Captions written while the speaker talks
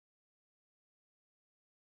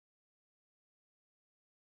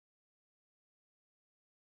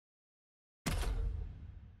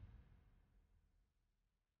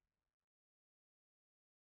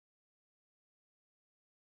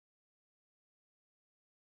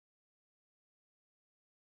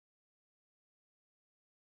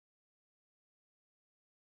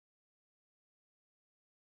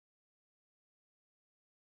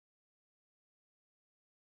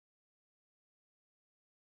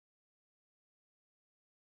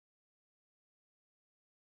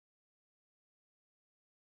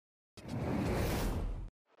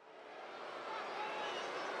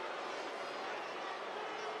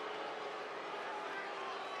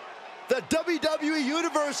The WWE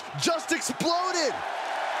Universe just exploded!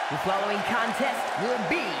 The following contest will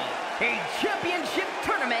be a championship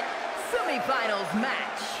tournament semifinals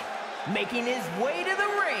match. Making his way to the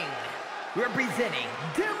ring, representing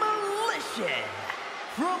Demolition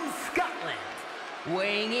from Scotland,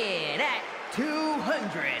 weighing in at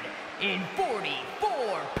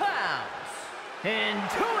 244 pounds,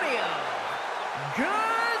 Antonio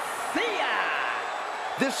Garcia.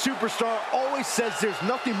 This superstar always says there's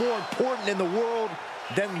nothing more important in the world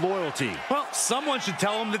than loyalty. Well, someone should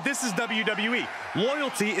tell him that this is WWE.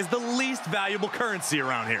 Loyalty is the least valuable currency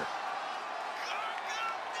around here.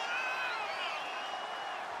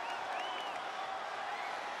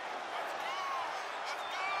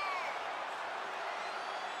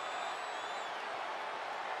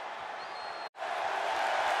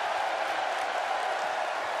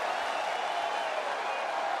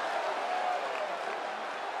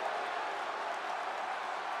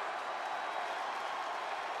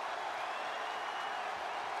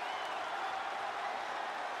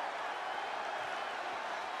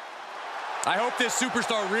 I hope this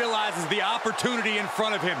superstar realizes the opportunity in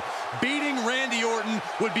front of him. Beating Randy Orton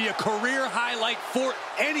would be a career highlight for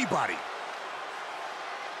anybody.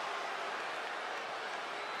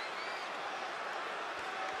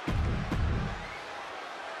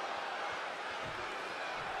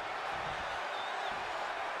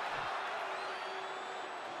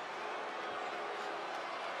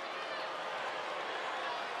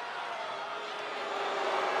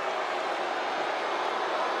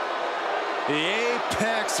 The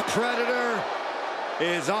Apex Predator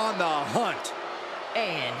is on the hunt.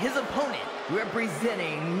 And his opponent,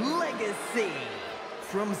 representing Legacy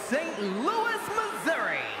from St. Louis,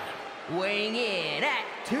 Missouri, weighing in at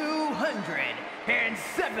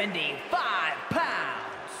 275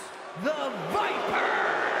 pounds, the Viper,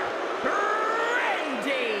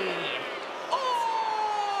 Randy Orton.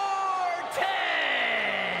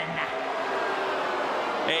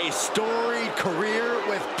 A storied career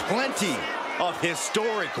with plenty of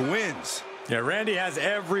historic wins. Yeah, Randy has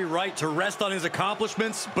every right to rest on his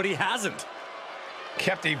accomplishments, but he hasn't.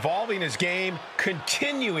 Kept evolving his game,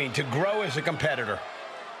 continuing to grow as a competitor.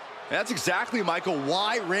 That's exactly, Michael,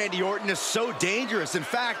 why Randy Orton is so dangerous. In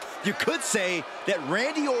fact, you could say that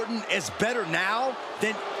Randy Orton is better now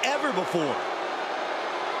than ever before.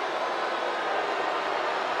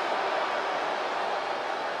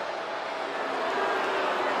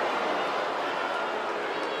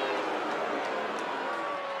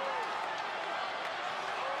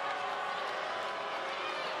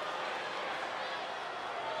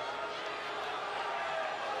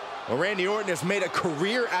 Well, Randy Orton has made a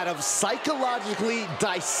career out of psychologically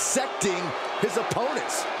dissecting his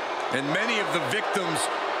opponents. And many of the victims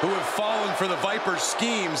who have fallen for the Viper's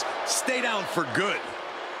schemes stay down for good.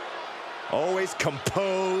 Always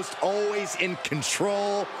composed, always in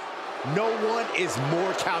control. No one is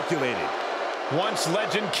more calculated. Once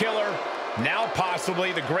legend killer, now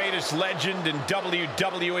possibly the greatest legend in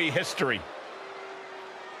WWE history.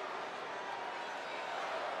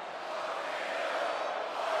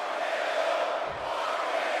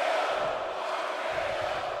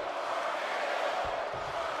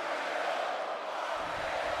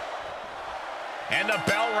 And the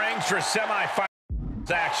bell rings for semifinal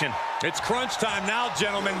action. It's crunch time now,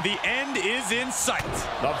 gentlemen. The end is in sight.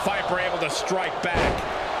 The Viper able to strike back.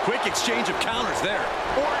 Quick exchange of counters there.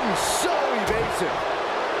 Orton so evasive.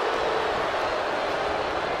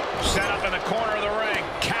 Set up in the corner of the ring.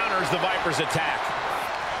 Counters the Viper's attack.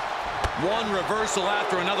 One reversal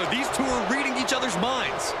after another. These two are reading each other's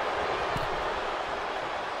minds.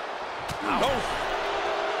 Oh.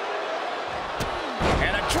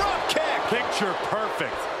 And a drop kick. Picture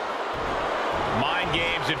perfect. Mind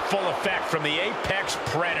games in full effect from the Apex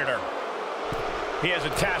Predator. He has a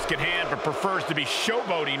task at hand, but prefers to be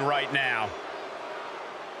showboating right now.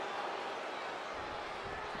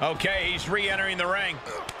 Okay, he's re-entering the ring.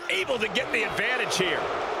 Able to get the advantage here.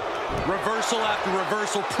 Reversal after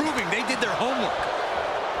reversal, proving they did their homework.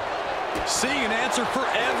 Seeing an answer for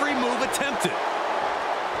every move attempted.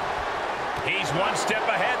 He's one step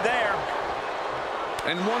ahead there.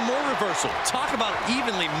 And one more reversal. Talk about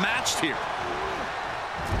evenly matched here.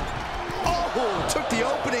 Oh, took the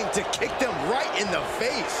opening to kick them right in the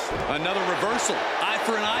face. Another reversal. Eye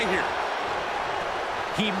for an eye here.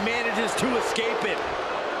 He manages to escape it.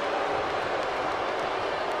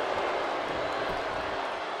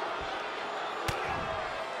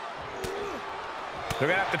 They're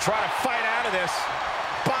going to have to try to fight out of this.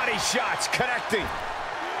 Body shots connecting.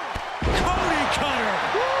 Cody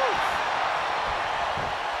cutter.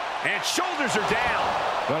 And shoulders are down.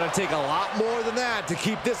 Gonna take a lot more than that to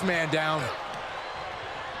keep this man down.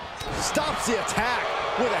 Stops the attack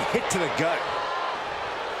with a hit to the gut.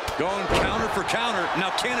 Going counter for counter.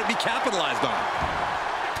 Now can it be capitalized on?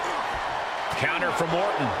 Counter from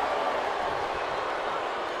Orton.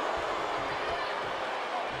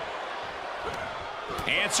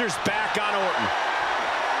 Answers back on Orton.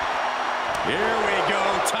 Here we go.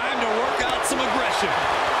 Time to work out some aggression.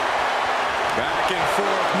 Back and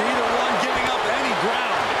forth. Neither one giving up any ground.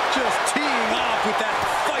 Just teeing off with that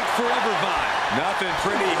fight forever vibe. Nothing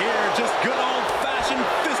pretty here. Just good old-fashioned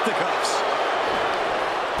fisticuffs.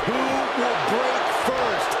 Who will break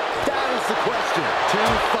first? That is the question.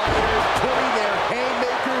 Two fighters putting their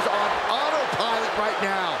haymakers on autopilot right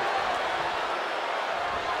now.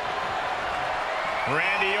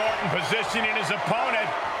 Randy Orton positioning his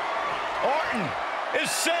opponent. Orton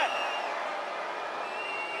is set.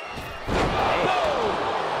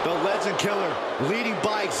 The Legend Killer leading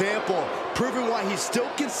by example, proving why he's still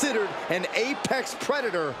considered an apex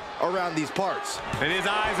predator around these parts. And his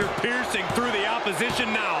eyes are piercing through the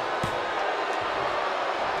opposition now.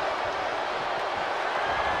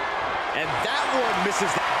 And that one misses.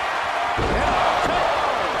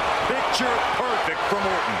 Picture perfect from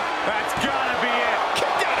Orton. That's gotta be it.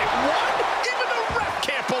 Kicked out at one. Even the ref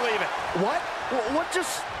can't believe it. What? What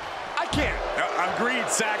just? I can't. Agreed,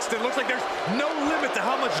 Saxton. Looks like there's no limit to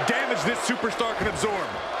how much damage this superstar can absorb.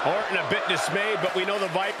 Orton a bit dismayed, but we know the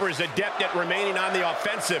Viper is adept at remaining on the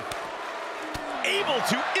offensive. Able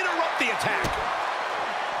to interrupt the attack.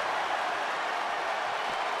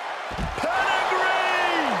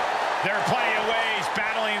 Pedigree! There are plenty of ways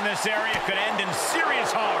battling in this area could end in serious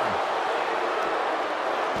harm.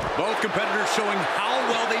 Both competitors showing how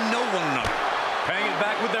well they know one another. Paying it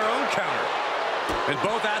back with their own counter. And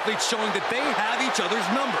both athletes showing that they have each other's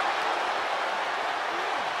number.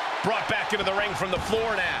 Brought back into the ring from the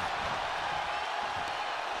floor now.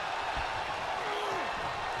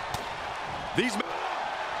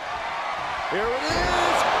 Here it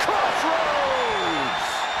is, Crossroads!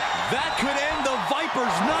 That could end the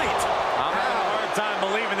Viper's night. I'm having a hard time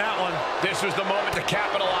believing that one. This was the moment to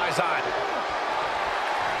capitalize on.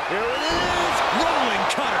 Here it is, Rolling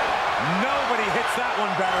cutter. Nobody hits that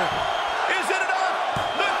one better. Is it enough?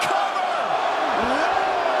 The cover!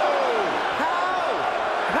 How?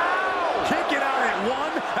 Kick it out at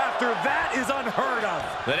one after that is unheard of.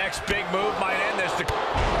 The next big move might end this.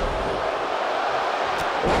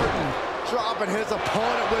 Orton dropping his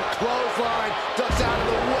opponent with clothesline, ducks out of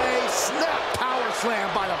the way, snap power slam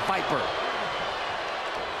by the Viper.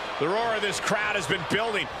 The roar of this crowd has been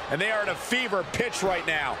building, and they are in a fever pitch right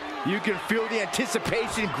now. You can feel the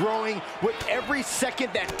anticipation growing with every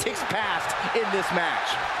second that ticks past in this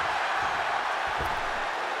match.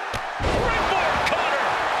 Springboard cutter!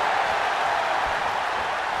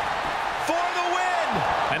 For the win!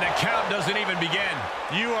 And the count doesn't even begin.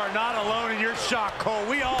 You are not alone in your shock, Cole.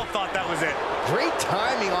 We all thought that was it. Great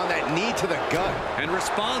timing on that knee to the gut. And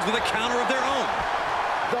responds with a counter of their own.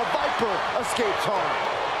 The Viper escapes harm.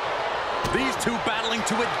 These two battling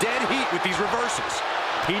to a dead heat with these reversals.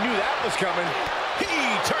 He knew that was coming. He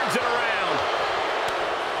turns it around.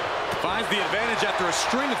 Finds the advantage after a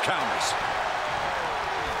string of counters.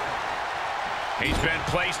 He's been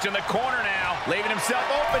placed in the corner now, leaving himself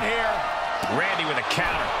open here. Randy with a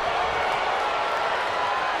counter.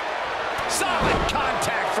 Solid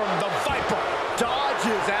contact from the Viper.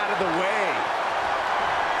 Dodges out of the way.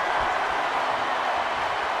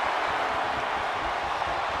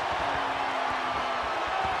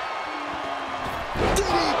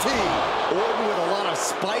 DDT! Orton with a lot of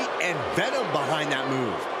spite and venom behind that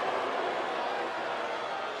move.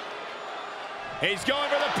 He's going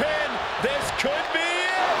for the pin. This could be it.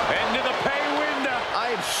 Into the pay window. I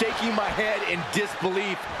am shaking my head in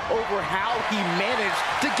disbelief over how he managed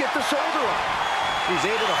to get the shoulder up. He's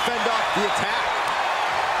able to fend off the attack.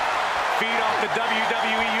 Feed off the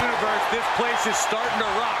WWE Universe. This place is starting to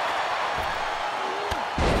rock.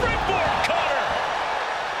 Springboard cutter.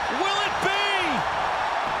 Will it be?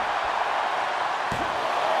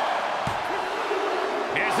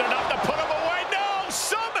 Is it enough to put him away? No,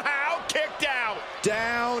 somehow kicked out.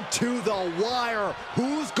 Down to the wire.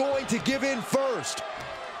 Who's going to give in first?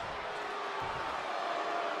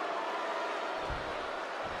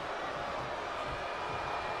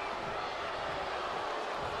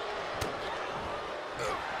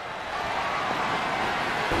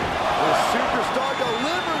 The superstar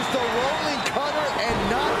delivers the rolling cutter and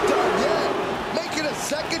not done yet. Make it a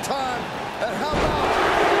second time. And how about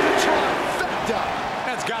the trifecta?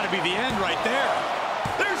 That's got to be the end right there.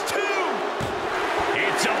 There's two.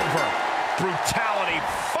 It's over. Brutality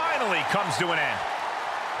finally comes to an end.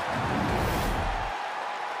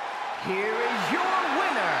 Here is your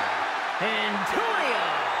winner, Antonio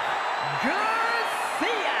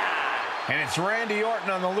Garcia. And it's Randy Orton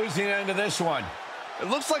on the losing end of this one. It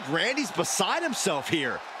looks like Randy's beside himself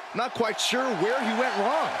here. Not quite sure where he went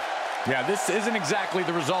wrong. Yeah, this isn't exactly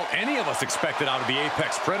the result any of us expected out of the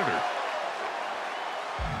Apex Predator.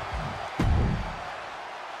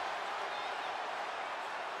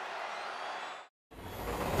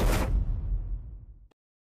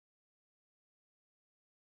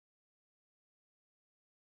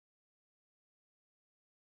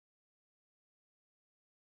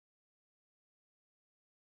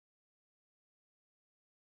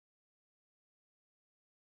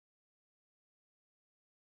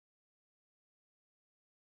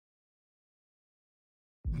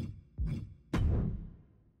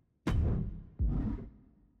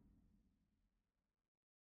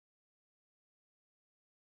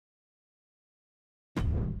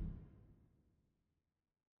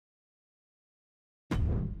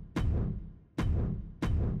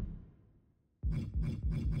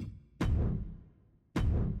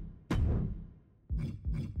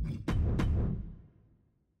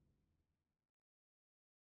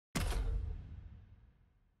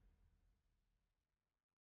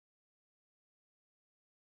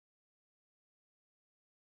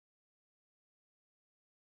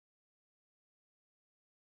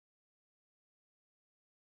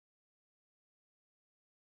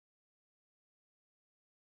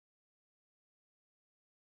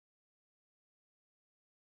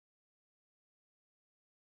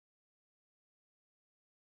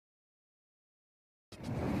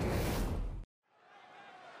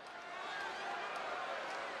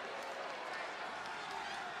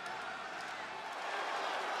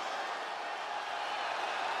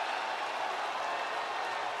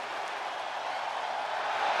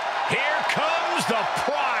 Here comes the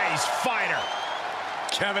prize fighter.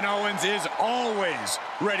 Kevin Owens is always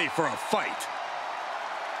ready for a fight.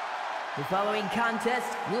 The following contest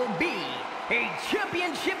will be a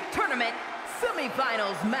championship tournament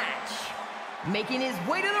semifinals match. Making his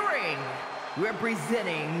way to the ring,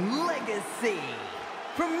 representing Legacy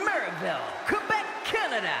from Maryville, Quebec,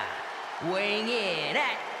 Canada. Weighing in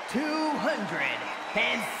at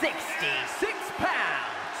 266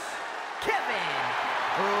 pounds, Kevin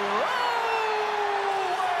Owens.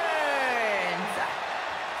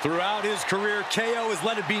 Throughout his career, KO has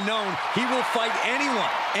let it be known he will fight anyone,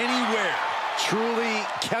 anywhere. Truly,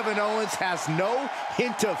 Kevin Owens has no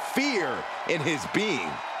hint of fear in his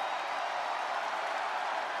being.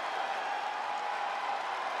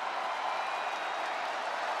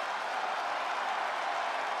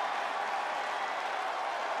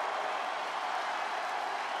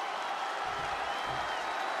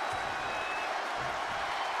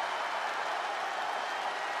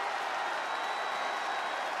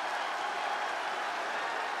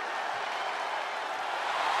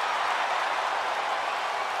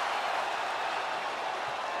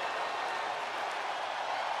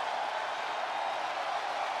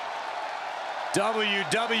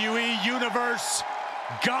 WWE Universe,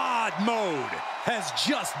 God mode has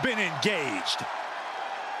just been engaged.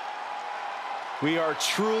 We are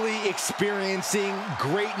truly experiencing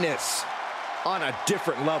greatness on a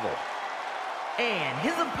different level. And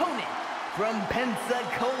his opponent from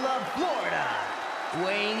Pensacola, Florida,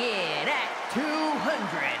 weighing in at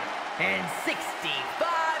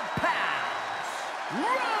 265 pounds,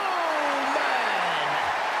 Roman Reigns.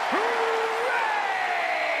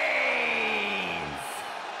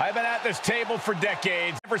 I've been at this table for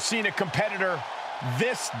decades. Never seen a competitor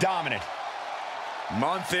this dominant.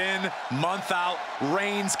 Month in, month out,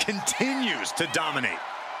 Reigns continues to dominate.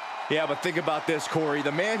 Yeah, but think about this, Corey.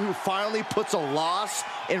 The man who finally puts a loss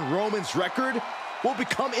in Roman's record will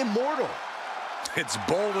become immortal. It's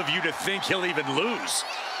bold of you to think he'll even lose.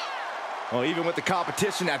 Well, even with the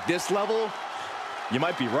competition at this level, you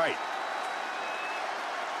might be right.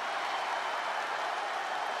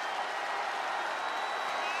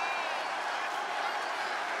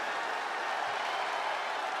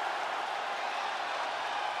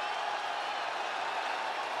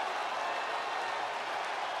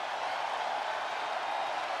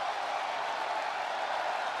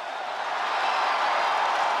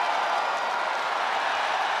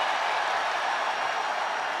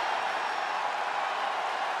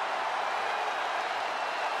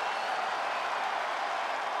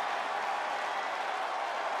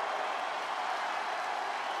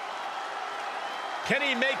 Can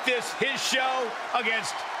he make this his show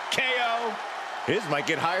against KO? His might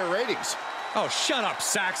get higher ratings. Oh, shut up,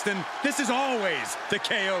 Saxton. This is always the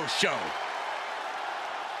KO show.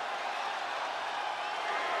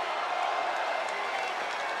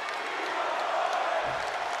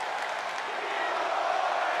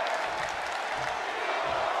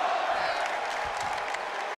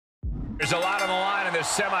 There's a lot on the line in this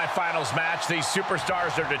semifinals match. These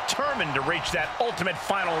superstars are determined to reach that ultimate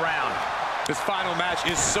final round. This final match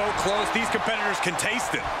is so close, these competitors can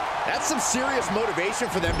taste it. That's some serious motivation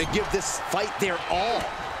for them to give this fight their all.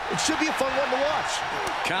 It should be a fun one to watch.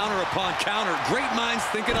 Counter upon counter, great minds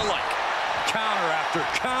thinking alike. Counter after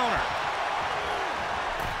counter.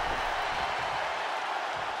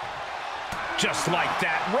 Just like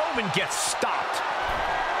that, Roman gets stopped.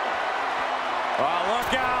 Oh,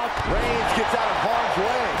 look out. Reigns gets out of harm's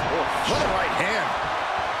way. Oh, what a right hand.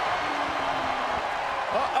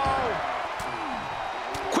 Uh-oh.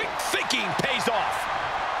 Quick thinking pays off.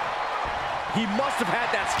 He must have had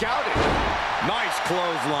that scouted. Nice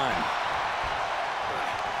clothesline.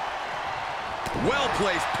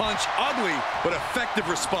 Well-placed punch, ugly, but effective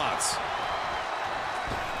response.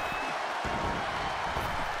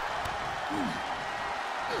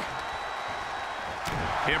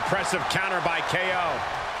 Impressive counter by KO.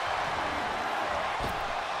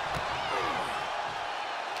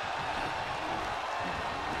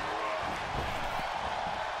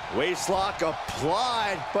 Waistlock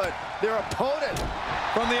applied, but their opponent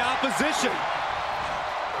From the opposition.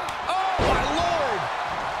 oh my Lord!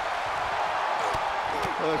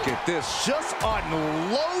 Look at this, just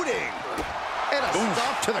unloading. And a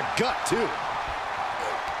stomp to the gut, too.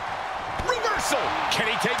 Reversal! Can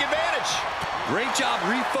he take advantage? Great job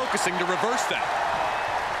refocusing to reverse that.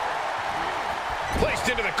 Placed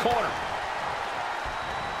into the corner.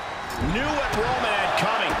 Knew what Roman had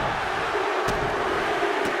coming.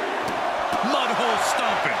 Mudhole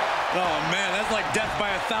stomping. Oh, man, that's like death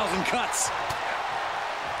by 1,000 cuts.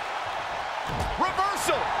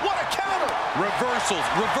 Reversal! What a counter! Reversals,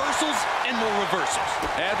 reversals, and more reversals.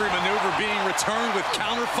 Every maneuver being returned with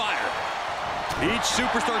counter fire. Each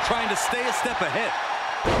superstar trying to stay a step ahead.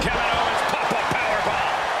 Kevin Owens pop-up powerbomb.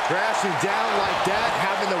 Crashing down like that,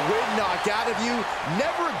 having the wind knocked out of you,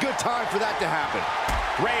 never a good time for that to happen.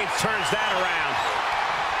 Reigns turns that around.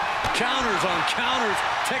 Counters on counters,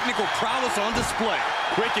 technical prowess on display.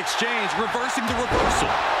 Quick exchange, reversing the reversal.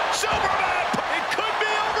 Superman! It could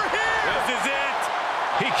be over here! This is it!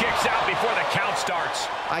 He kicks out before the count starts.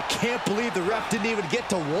 I can't believe the ref didn't even get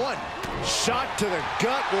to one. Shot to the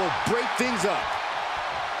gut will break things up.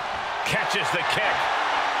 Catches the kick.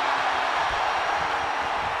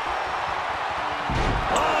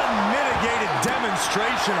 Unmitigated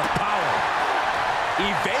demonstration of power.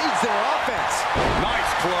 Evades their offense.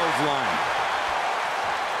 Nice clothesline.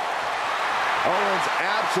 Owens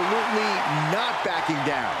absolutely not backing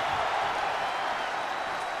down.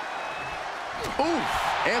 Oof.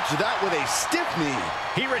 Answer that with a stiff knee.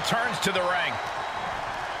 He returns to the ring.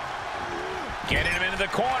 Getting him into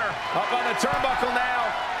the corner. Up on the turnbuckle now.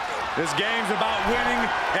 This game's about winning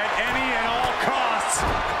at any and all costs.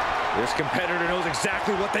 This competitor knows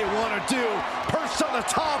exactly what they want to do. Perched on the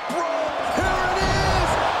top rope. Here it is.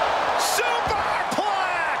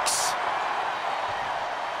 Superplex!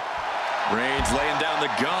 Reigns laying down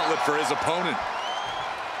the gauntlet for his opponent.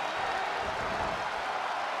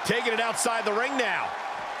 Taking it outside the ring now.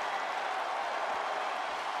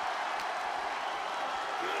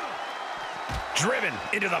 Driven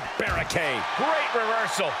into the barricade. Great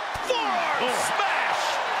reversal. Forearm smash.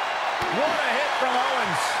 What a hit from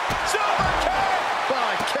Owens. Super kick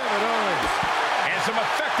By Kevin Owens. And some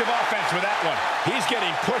effective offense with that one. He's getting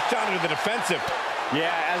pushed down into the defensive. Yeah,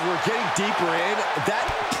 as we're getting deeper in, that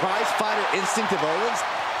prize fighter instinct of Owens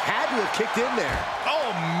had to have kicked in there. Oh,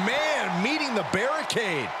 man, meeting the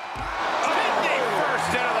barricade. Kidney first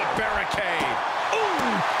into the barricade.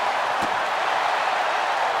 Ooh.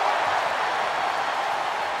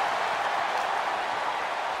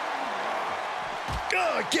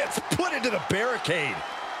 Gets put into the barricade.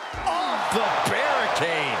 Off the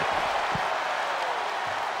barricade.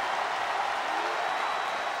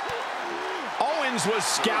 Owens was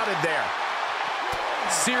scouted there.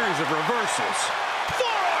 Series of reversals.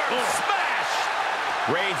 Forearm smash.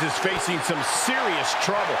 Reigns is facing some serious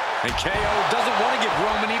trouble. And KO doesn't want to give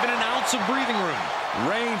Roman even an ounce of breathing room.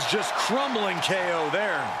 Reigns just crumbling KO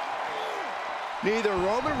there. Neither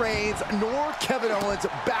Roman Reigns nor Kevin Owens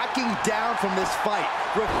backing down from this fight.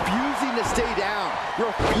 Refusing to stay down.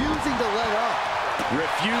 Refusing to let up.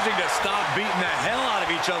 Refusing to stop beating the hell out of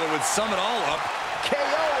each other would sum it all up.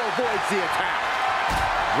 KO avoids the attack.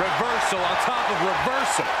 Reversal on top of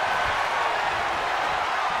reversal.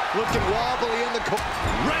 Looking wobbly in the corner.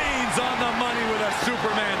 Reigns on the money with a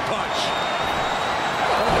Superman punch.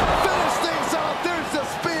 Finish things off. There's the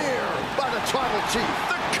spear by the Tribal Chief.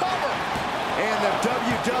 The cover. And the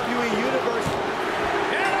WWE Universe.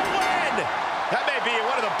 And a win! That may be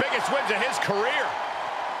one of the biggest wins of his career.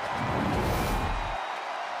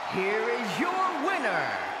 here is your winner,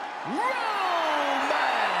 Roman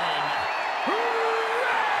Reigns!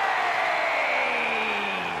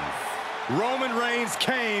 Roman Reigns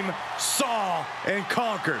came, saw, and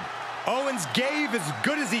conquered. Owens gave as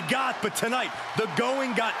good as he got, but tonight, the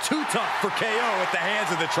going got too tough for KO at the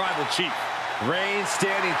hands of the Tribal Chief. Reigns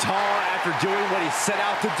standing tall after doing what he set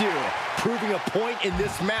out to do, proving a point in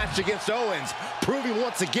this match against Owens, proving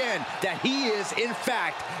once again that he is, in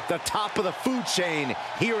fact, the top of the food chain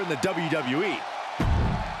here in the WWE.